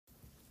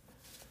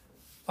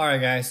All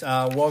right, guys.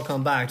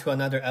 Welcome back to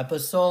another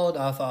episode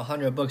of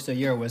 100 Books a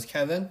Year with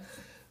Kevin.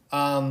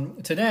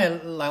 Today,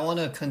 I want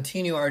to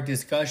continue our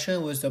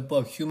discussion with the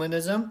book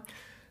Humanism.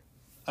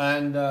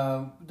 And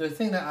the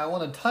thing that I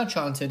want to touch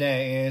on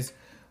today is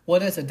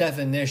what is the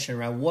definition,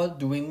 right? What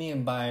do we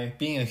mean by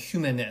being a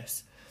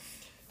humanist?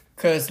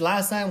 Because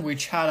last time we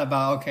chatted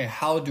about, okay,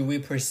 how do we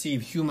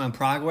perceive human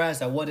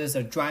progress? And what is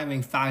the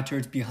driving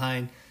factors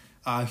behind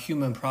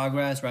human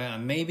progress, right?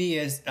 Maybe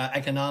it's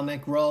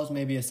economic growth,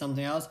 maybe it's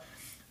something else.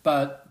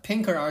 But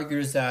Pinker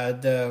argues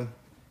that the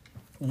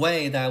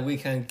way that we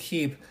can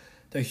keep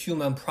the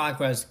human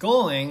progress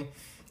going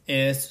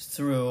is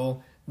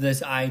through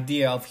this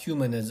idea of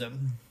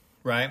humanism,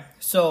 right?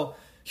 So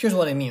here's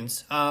what it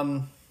means.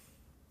 The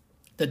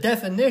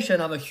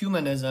definition of a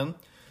humanism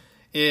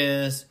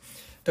is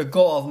the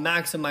goal of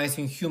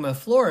maximizing human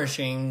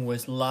flourishing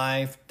with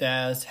life,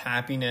 death,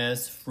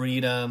 happiness,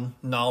 freedom,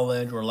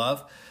 knowledge, or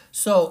love.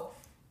 So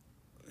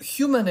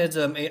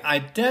humanism, it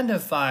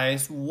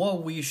identifies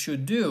what we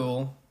should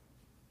do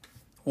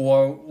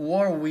or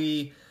what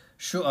we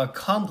should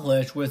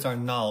accomplish with our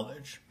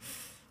knowledge,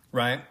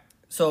 right?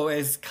 So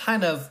it's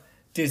kind of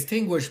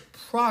distinguish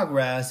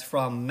progress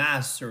from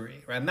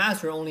mastery, right?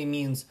 Mastery only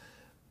means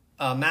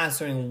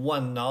mastering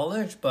one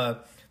knowledge,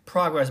 but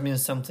progress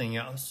means something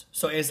else.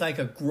 So it's like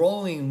a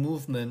growing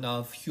movement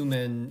of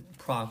human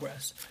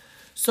progress.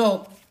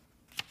 So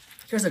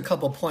here's a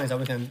couple points that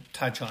we can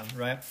touch on,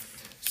 right?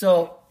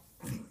 So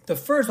the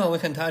first one we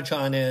can touch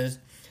on is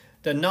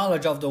the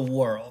knowledge of the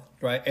world,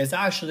 right? It's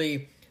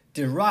actually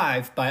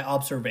derived by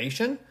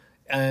observation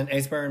and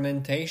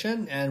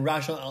experimentation and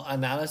rational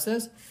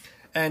analysis.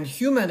 And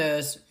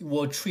humanists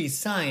will treat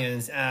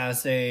science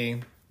as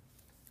a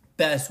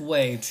best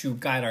way to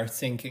guide our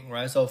thinking,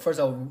 right? So first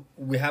of all,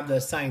 we have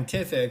the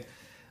scientific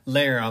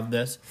layer of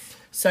this.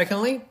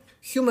 Secondly,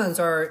 humans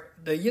are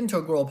the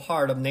integral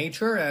part of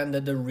nature and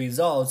the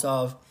results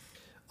of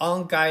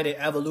unguided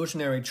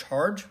evolutionary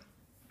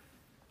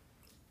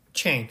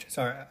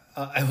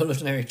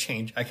evolutionary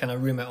change. I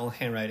cannot read my own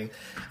handwriting.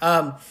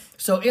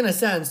 So in a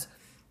sense,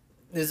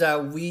 is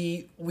that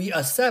we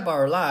accept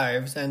our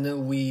lives and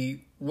then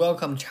we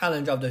welcome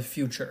challenge of the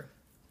future,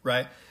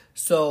 right?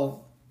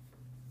 So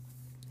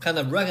kind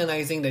of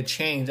recognizing the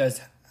change that's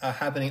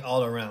happening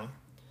all around.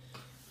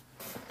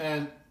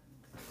 And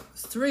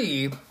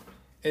three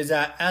is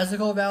that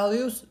ethical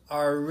values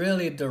are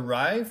really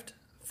derived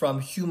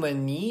from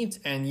human needs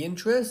and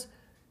interests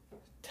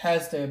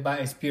tested by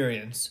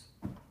experience.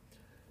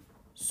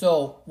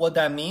 So what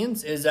that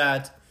means is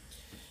that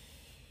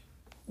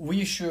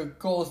we should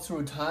go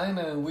through time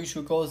and we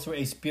should go through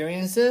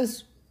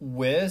experiences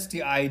with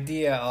the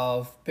idea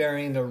of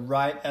bearing the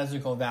right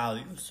ethical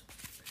values.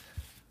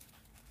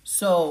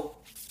 So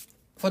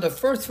for the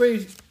first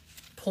 3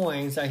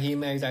 points that he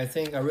makes, I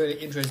think are really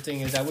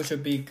interesting is that we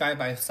should be guided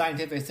by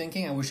scientific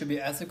thinking and we should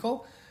be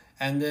ethical.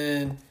 And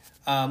then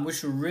we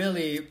should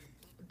really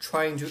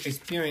trying to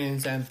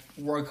experience and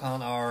work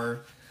on our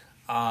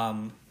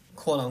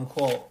quote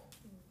unquote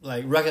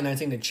like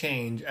recognizing the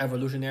change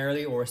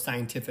evolutionarily or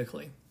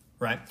scientifically,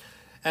 right?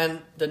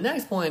 And the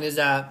next point is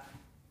that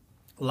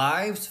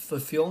life's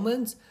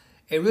fulfillment,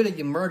 it really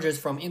emerges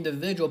from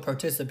individual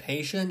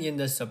participation in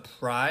the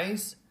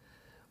surprise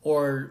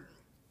or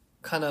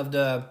kind of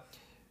the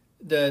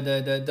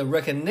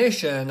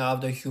recognition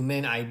of the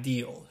human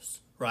ideals,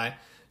 right?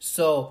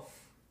 So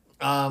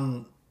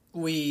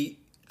we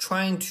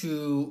trying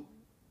to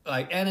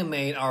like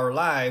animate our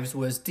lives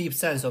with deep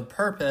sense of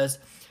purpose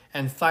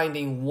and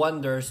finding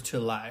wonders to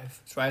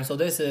life, right? So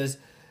this is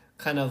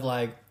kind of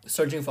like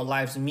searching for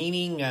life's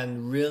meaning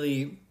and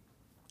really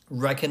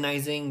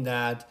recognizing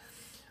that,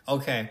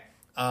 okay,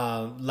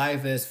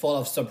 life is full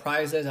of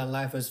surprises and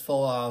life is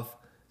full of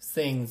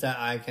things that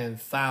I can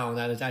find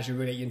that is actually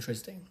really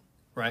interesting,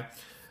 right?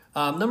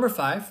 Number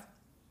 5,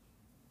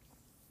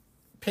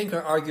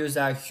 Pinker argues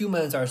that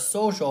humans are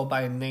social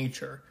by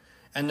nature,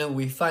 and then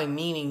we find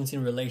meanings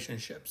in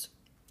relationships,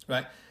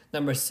 right?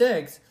 Number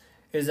 6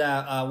 is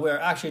that we're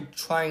actually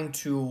trying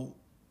to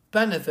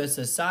benefit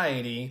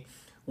society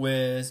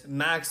with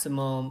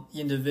maximum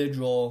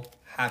individual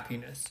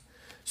happiness.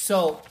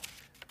 So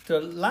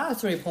the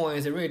last 3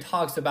 points, it really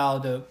talks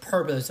about the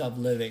purpose of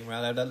living,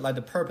 right? Like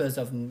the purpose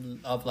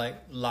of like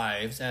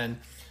lives, and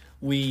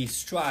we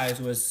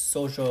strive with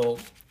social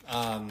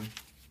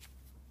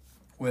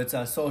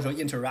social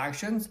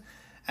interactions,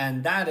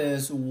 and that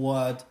is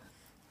what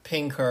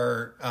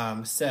Pinker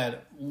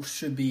said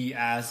should be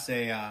as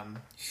a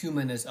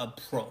humanist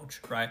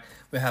approach, right?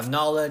 We have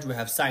knowledge, we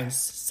have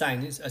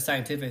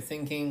scientific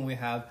thinking, we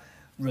have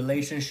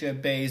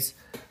relationship-based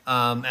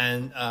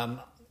and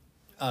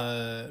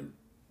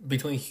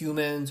between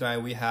humans, right?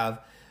 We have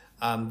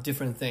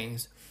different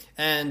things.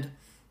 And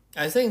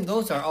I think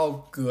those are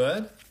all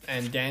good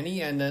and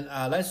dandy. And then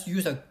let's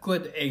use a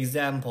good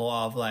example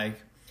of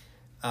like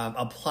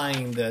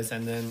applying this,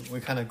 and then we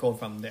kind of go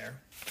from there,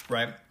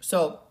 right?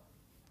 So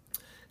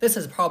this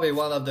is probably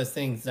one of the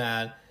things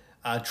that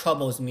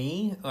troubles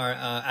me, or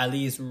at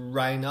least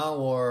right now,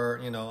 or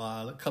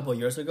a couple of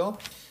years ago,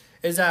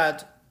 is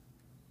that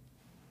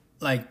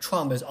like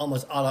Trump is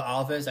almost out of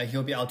office, like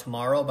he'll be out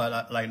tomorrow,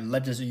 but like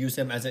let's just use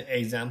him as an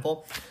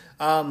example.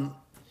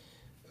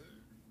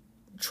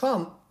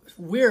 Trump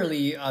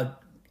weirdly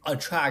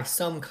attracts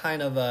some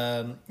kind of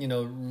a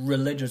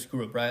religious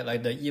group, right?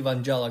 Like the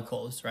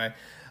evangelicals, right?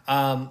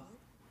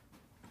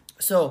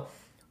 So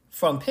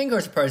from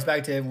Pinker's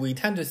perspective, we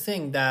tend to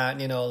think that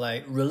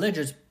like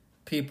religious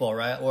people,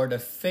 right, or the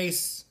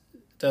faithicists,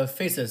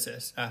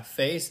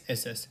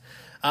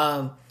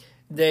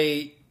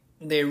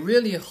 they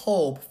really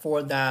hope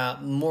for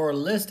that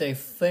moralistic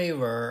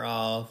favor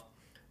of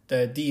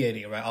the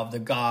deity, right, of the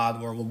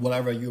God or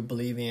whatever you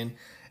believe in.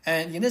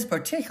 And in this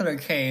particular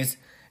case,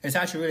 it's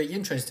actually really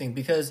interesting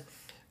because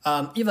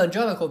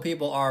evangelical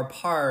people are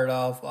part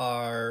of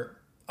our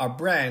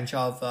branch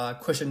of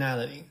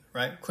Christianity,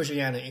 right?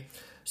 Christianity.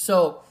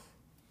 So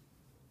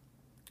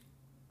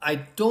I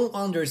don't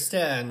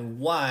understand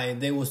why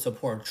they would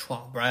support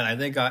Trump, right? Like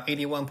they got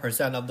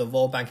 81% of the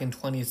vote back in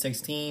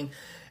 2016,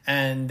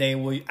 and they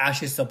would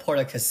actually support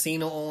a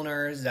casino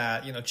owners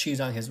that cheats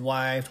on his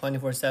wife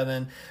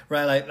 24/7,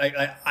 right? Like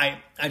I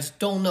just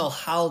don't know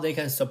how they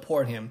can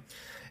support him,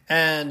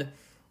 and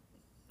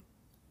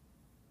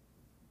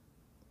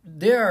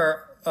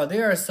there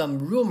are some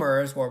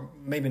rumors, or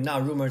maybe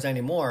not rumors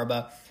anymore,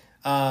 but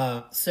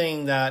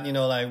saying that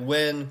like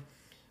when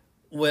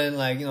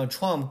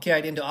Trump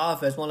get into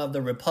office, one of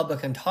the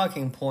Republican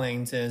talking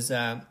points is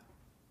that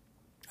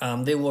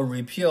they will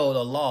repeal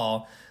the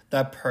law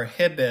that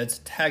prohibits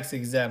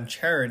tax-exempt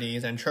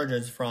charities and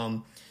churches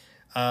from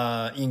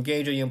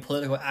engaging in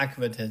political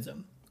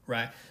activism,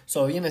 right?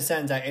 So in a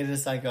sense, that it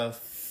is like a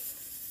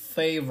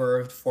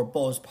favor for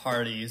both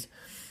parties.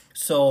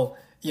 So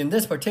in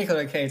this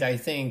particular case, I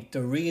think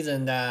the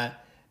reason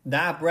that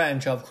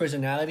branch of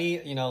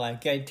Christianity,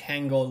 like get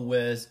tangled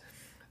with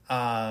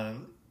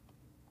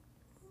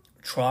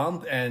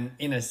Trump, and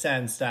in a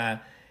sense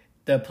that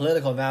the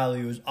political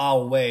values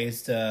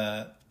outweighs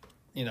the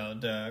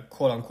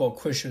quote unquote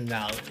Christian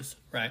values,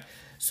 right?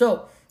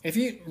 So if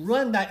you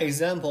run that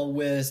example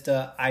with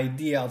the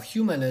idea of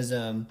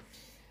humanism,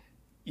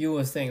 you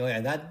would think,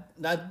 okay,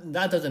 that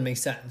doesn't make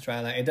sense,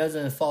 right? Like it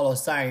doesn't follow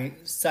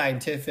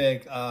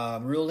scientific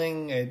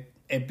ruling.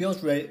 It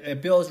builds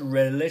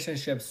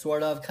relationships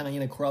sort of kind of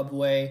in a corrupt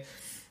way,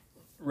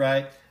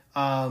 right?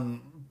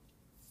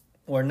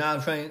 We're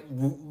not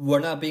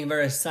being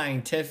very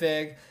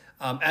scientific.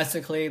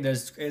 Ethically,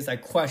 it's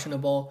like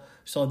questionable.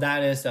 So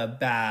that is a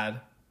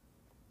bad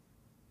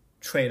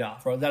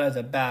trade-off, or that is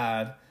a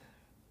bad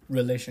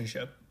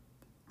relationship,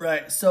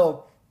 right?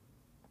 So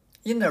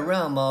in the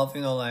realm of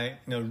a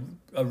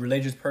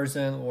religious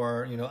person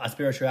or a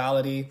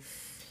spirituality,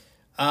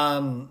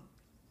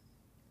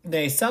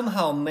 they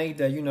somehow make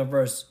the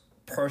universe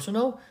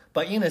personal,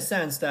 but in a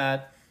sense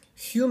that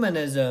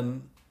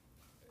humanism,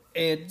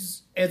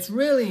 it's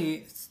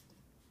really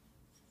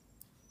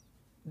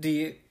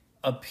the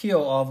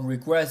appeal of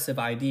regressive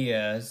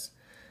ideas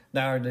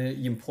that are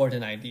the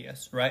important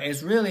ideas, right?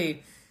 It's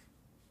really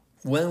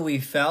when we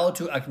fail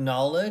to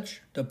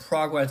acknowledge the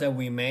progress that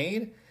we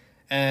made,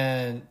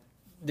 and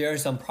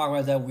there's some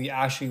progress that we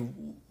actually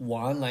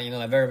won, like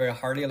very, very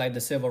hardly, like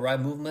the civil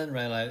rights movement,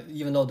 right? Like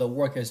even though the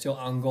work is still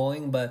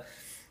ongoing, but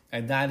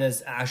that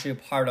is actually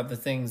part of the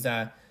things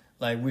that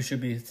like we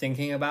should be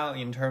thinking about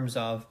in terms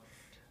of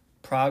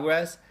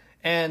progress.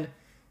 And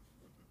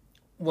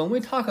when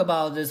we talk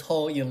about this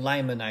whole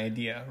enlightenment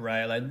idea,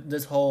 right, like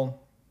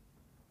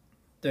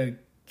the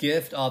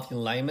gift of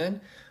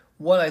enlightenment,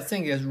 what I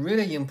think is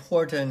really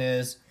important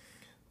is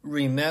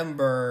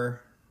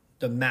remember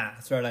the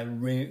math, right? Like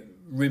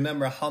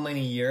remember how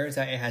many years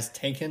that it has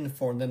taken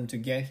for them to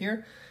get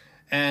here,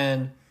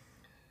 and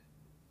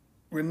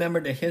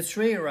remember the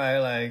history, right?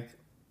 Like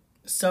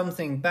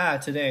something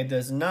bad today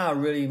does not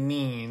really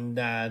mean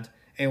that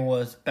it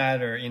was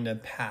better in the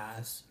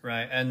past,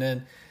 right? And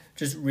then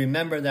just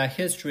remember that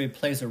history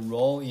plays a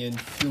role in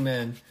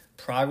human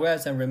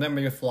progress, and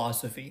remember your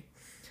philosophy.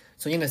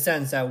 So in a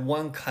sense that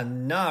one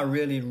cannot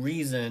really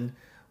reason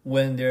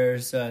when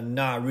there's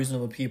not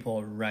reasonable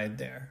people right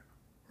there,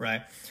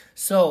 right?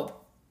 So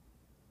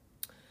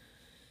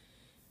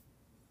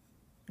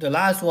the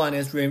last one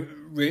is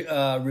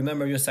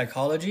remember your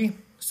psychology.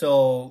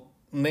 So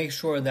make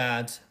sure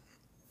that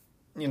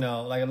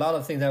like a lot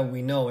of things that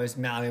we know is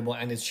malleable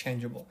and it's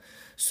changeable.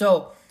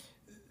 So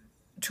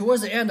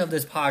towards the end of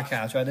this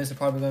podcast, right, this is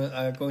probably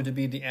going to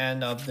be the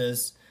end of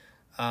this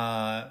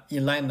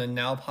Enlightenment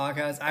Now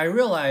podcast. I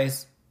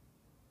realize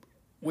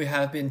we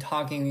have been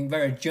talking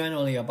very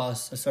generally about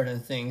certain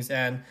things,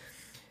 and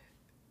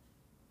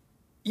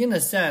in a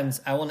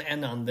sense, I want to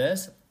end on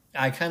this.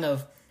 I kind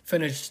of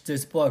finished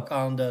this book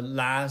on the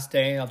last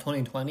day of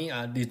 2020,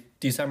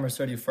 December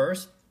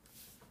 31st.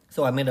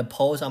 So I made a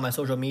post on my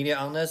social media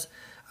on this.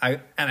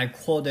 I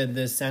quoted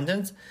this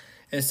sentence.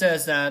 It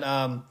says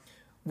that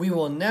we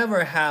will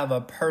never have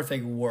a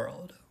perfect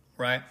world,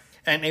 right?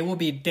 And it will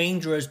be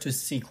dangerous to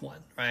seek one,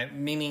 right?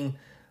 Meaning,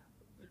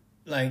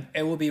 like,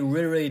 it will be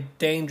really, really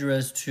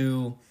dangerous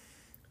to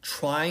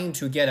trying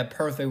to get a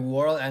perfect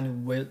world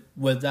and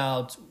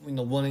without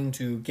willing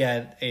to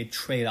get a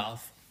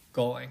trade-off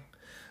going,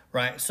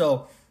 right?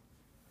 So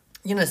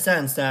in a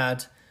sense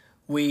that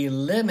we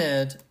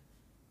limit,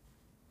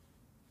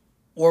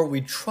 or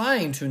we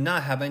trying to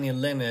not have any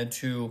limit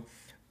to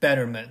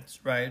betterment,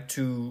 right?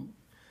 To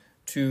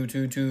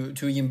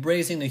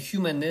embracing the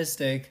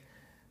humanistic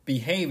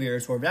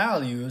behaviors or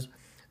values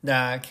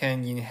that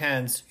can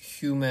enhance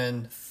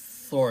human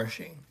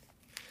flourishing.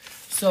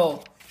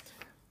 So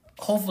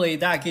hopefully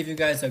that gives you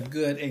guys a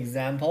good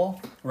example,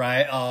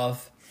 right,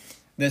 of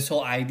this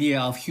whole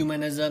idea of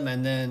humanism.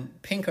 And then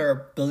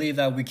Pinker believed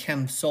that we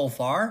came so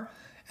far,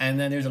 and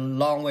then there's a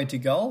long way to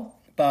go.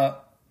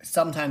 But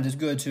sometimes it's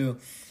good to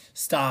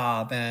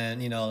stop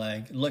and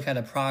look at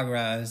the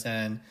progress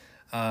and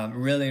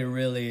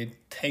really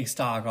take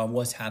stock of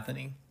what's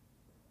happening.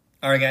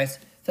 All right, guys.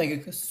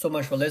 Thank you so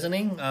much for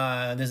listening.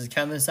 This is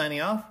Kevin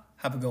signing off.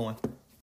 Have a good one.